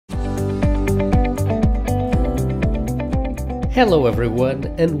Hello everyone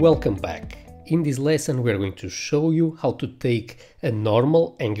and welcome back. In this lesson we are going to show you how to take a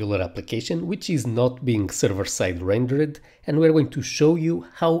normal Angular application which is not being server-side rendered, and we're going to show you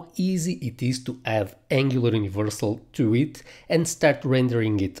how easy it is to add Angular Universal to it and start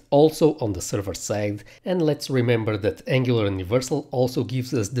rendering it also on the server side. And let's remember that Angular Universal also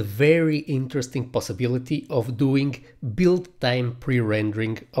gives us the very interesting possibility of doing build time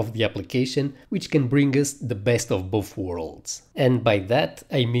pre-rendering of the application, which can bring us the best of both worlds. And by that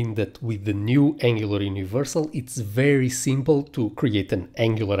I mean that with the new Angular Universal it's very simple to create an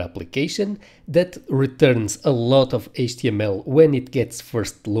Angular application that returns a lot of HTML when it gets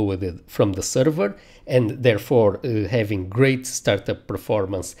first loaded from the server, and therefore having great startup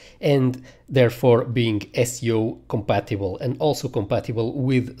performance and therefore being SEO compatible and also compatible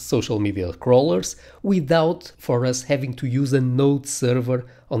with social media crawlers without for us having to use a node server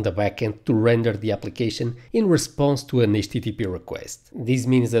on the backend to render the application in response to an HTTP request. This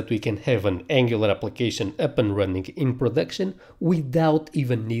means that we can have an Angular application up and running in production without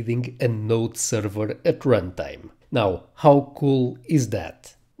even needing a node server at runtime. Now, how cool is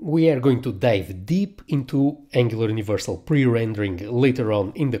that? We are going to dive deep into Angular Universal pre-rendering later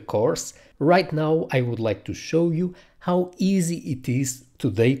on in the course. Right now, I would like to show you how easy it is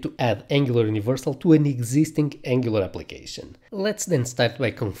today to add Angular Universal to an existing Angular application. Let's then start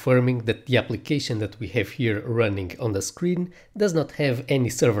by confirming that the application that we have here running on the screen does not have any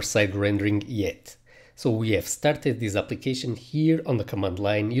server-side rendering yet. So we have started this application here on the command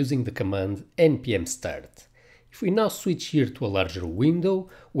line using the command npm start. If we now switch here to a larger window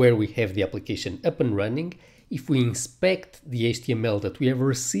where we have the application up and running, if we inspect the HTML that we have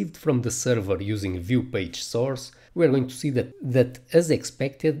received from the server using view page source, we are going to see that as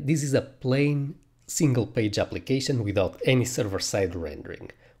expected, this is a plain single page application without any server-side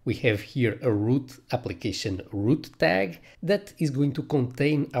rendering. We have here a root application root tag that is going to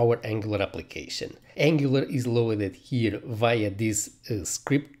contain our Angular application. Angular is loaded here via these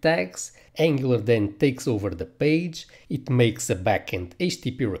script tags. Angular then takes over the page. It makes a backend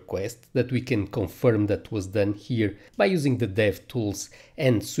HTTP request that we can confirm that was done here by using the dev tools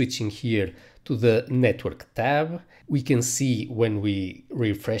and switching here to the network tab. We can see when we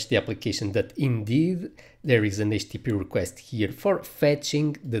refresh the application that indeed there is an HTTP request here for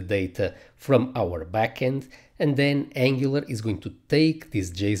fetching the data from our backend, and then Angular is going to take this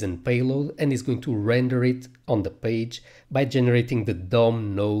JSON payload and is going to render it on the page by generating the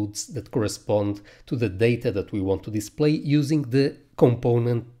DOM nodes that correspond to the data that we want to display using the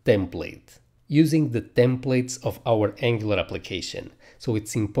component template, using the templates of our Angular application. So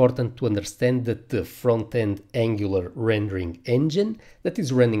it's important to understand that the front-end Angular rendering engine that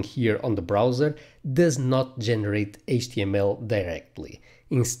is running here on the browser does not generate HTML directly.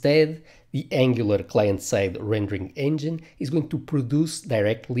 Instead, the Angular client-side rendering engine is going to produce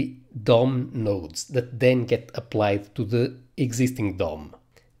directly DOM nodes that then get applied to the existing DOM.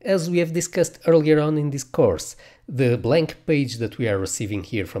 As we have discussed earlier on in this course, the blank page that we are receiving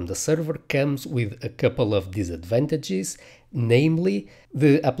here from the server comes with a couple of disadvantages. Namely,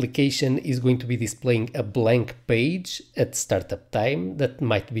 the application is going to be displaying a blank page at startup time that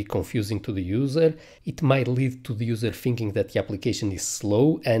might be confusing to the user. It might lead to the user thinking that the application is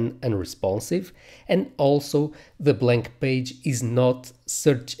slow and unresponsive. And also, the blank page is not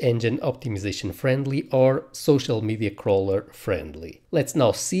search engine optimization friendly or social media crawler friendly. Let's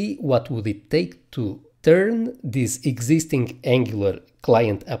now see what would it take to turn this existing Angular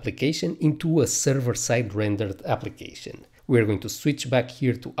client application into a server-side rendered application. We're going to switch back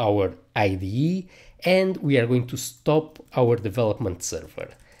here to our IDE and we are going to stop our development server.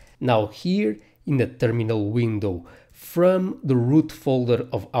 Now here in the terminal window from the root folder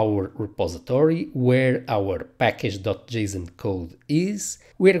of our repository where our package.json code is,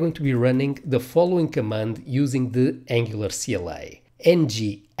 we are going to be running the following command using the Angular CLI.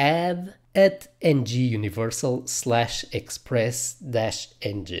 ng add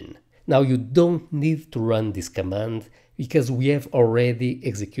 @nguniversal/express-engine. Now you don't need to run this command because we have already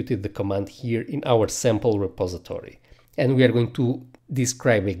executed the command here in our sample repository. And we are going to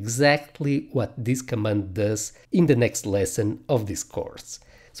describe exactly what this command does in the next lesson of this course.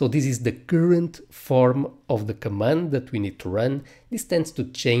 So this is the current form of the command that we need to run. This tends to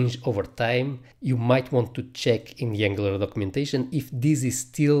change over time. You might want to check in the Angular documentation if this is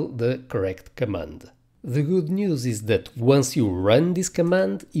still the correct command. The good news is that once you run this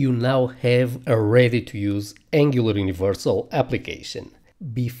command, you now have a ready-to-use Angular Universal application.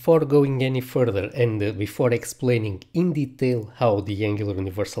 Before going any further and before explaining in detail how the Angular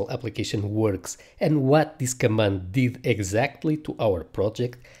Universal Application works and what this command did exactly to our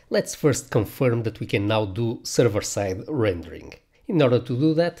project, let's first confirm that we can now do server-side rendering. In order to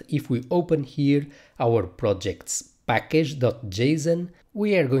do that, if we open here our project's package.json,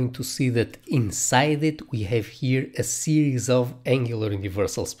 we are going to see that inside it we have here a series of Angular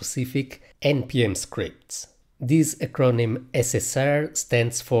Universal specific NPM scripts. This acronym SSR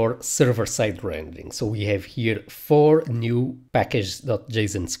stands for server-side rendering. So we have here 4 new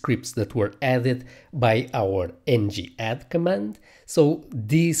package.json scripts that were added by our ng-add command. So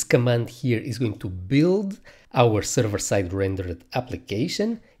this command here is going to build our server-side rendered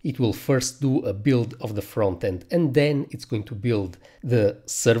application. It will first do a build of the front end and then it's going to build the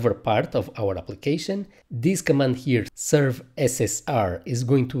server part of our application. This command here, serve SSR, is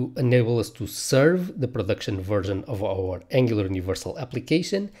going to enable us to serve the production version of our Angular Universal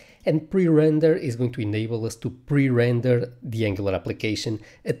application, and pre-render is going to enable us to pre-render the Angular application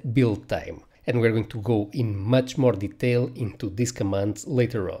at build time. And we're going to go in much more detail into these commands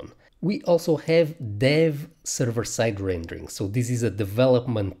later on. We also have dev server-side rendering. So this is a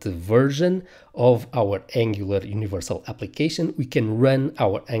development version of our Angular Universal application. We can run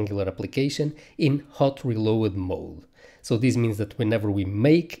our Angular application in hot reload mode. So this means that whenever we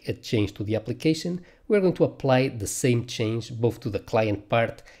make a change to the application, we're going to apply the same change both to the client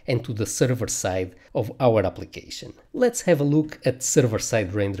part and to the server side of our application. Let's have a look at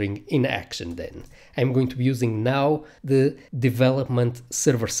server-side rendering in action then. I'm going to be using now the development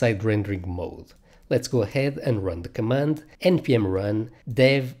server-side rendering mode. Let's go ahead and run the command npm run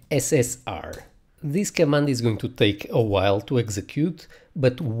dev ssr. This command is going to take a while to execute,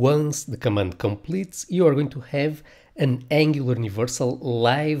 but once the command completes, you are going to have an Angular Universal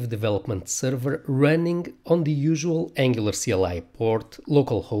live development server running on the usual Angular CLI port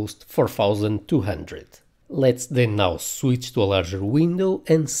localhost 4200. Let's then now switch to a larger window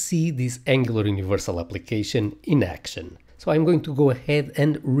and see this Angular Universal application in action. So I'm going to go ahead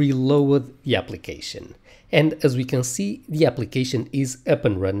and reload the application. And as we can see, the application is up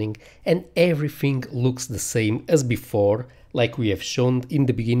and running and everything looks the same as before, like we have shown in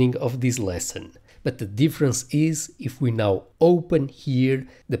the beginning of this lesson. But the difference is, if we now open here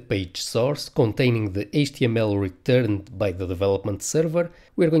the page source containing the HTML returned by the development server,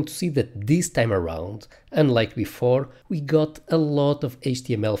 we're going to see that this time around, unlike before, we got a lot of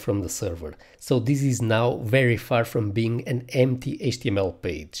HTML from the server. So this is now very far from being an empty HTML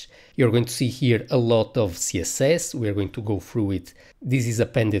page. You're going to see here a lot of CSS. We're going to go through it. This is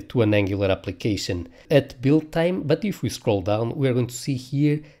appended to an Angular application at build time, but if we scroll down, we're going to see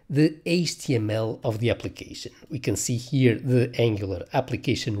here the HTML of the application. We can see here the Angular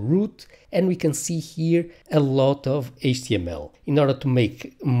application root, and we can see here a lot of HTML. In order to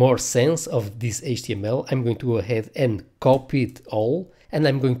make more sense of this HTML, I'm going to go ahead and copy it all, and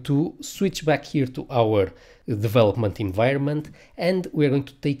I'm going to switch back here to our development environment, and we're going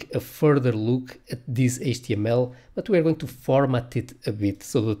to take a further look at this HTML, but we're going to format it a bit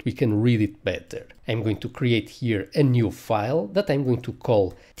so that we can read it better. I'm going to create here a new file that I'm going to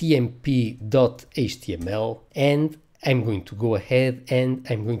call tmp.html, and I'm going to go ahead and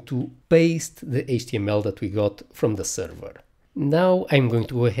I'm going to paste the HTML that we got from the server. Now I'm going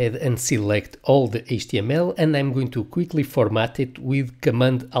to go ahead and select all the HTML and I'm going to quickly format it with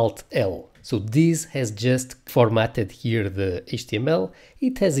Command-Alt-L. So this has just formatted here the HTML.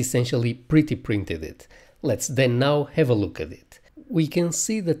 It has essentially pretty printed it. Let's then now have a look at it. We can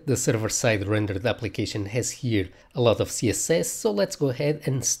see that the server-side rendered application has here a lot of CSS, so let's go ahead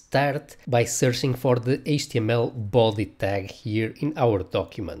and start by searching for the HTML body tag here in our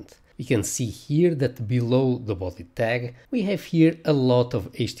document. We can see here that below the body tag we have here a lot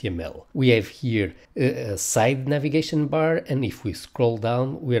of HTML. We have here a side navigation bar, and if we scroll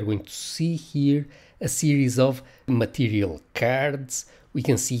down we are going to see here a series of material cards. We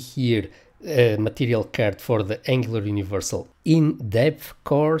can see here a material card for the Angular Universal in-depth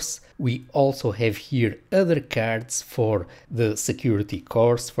course. We also have here other cards for the security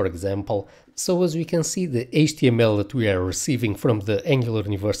course, for example. So as we can see, the HTML that we are receiving from the Angular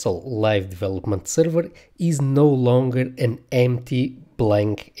Universal live development server is no longer an empty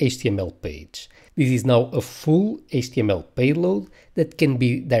blank HTML page. This is now a full HTML payload that can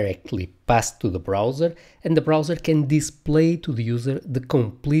be directly passed to the browser, and the browser can display to the user the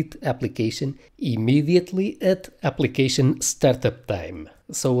complete application immediately at application startup time.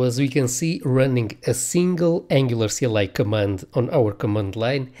 So as we can see, running a single Angular CLI command on our command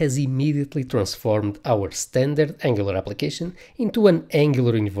line has immediately transformed our standard Angular application into an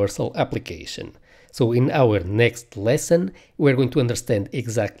Angular Universal application. So in our next lesson, we're going to understand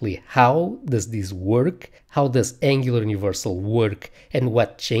exactly how does this work, how does Angular Universal work, and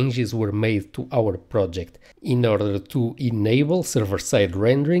what changes were made to our project in order to enable server-side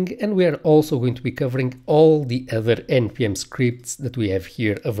rendering, and we are also going to be covering all the other NPM scripts that we have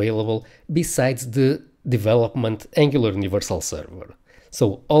here available besides the development Angular Universal Server.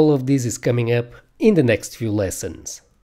 So all of this is coming up in the next few lessons.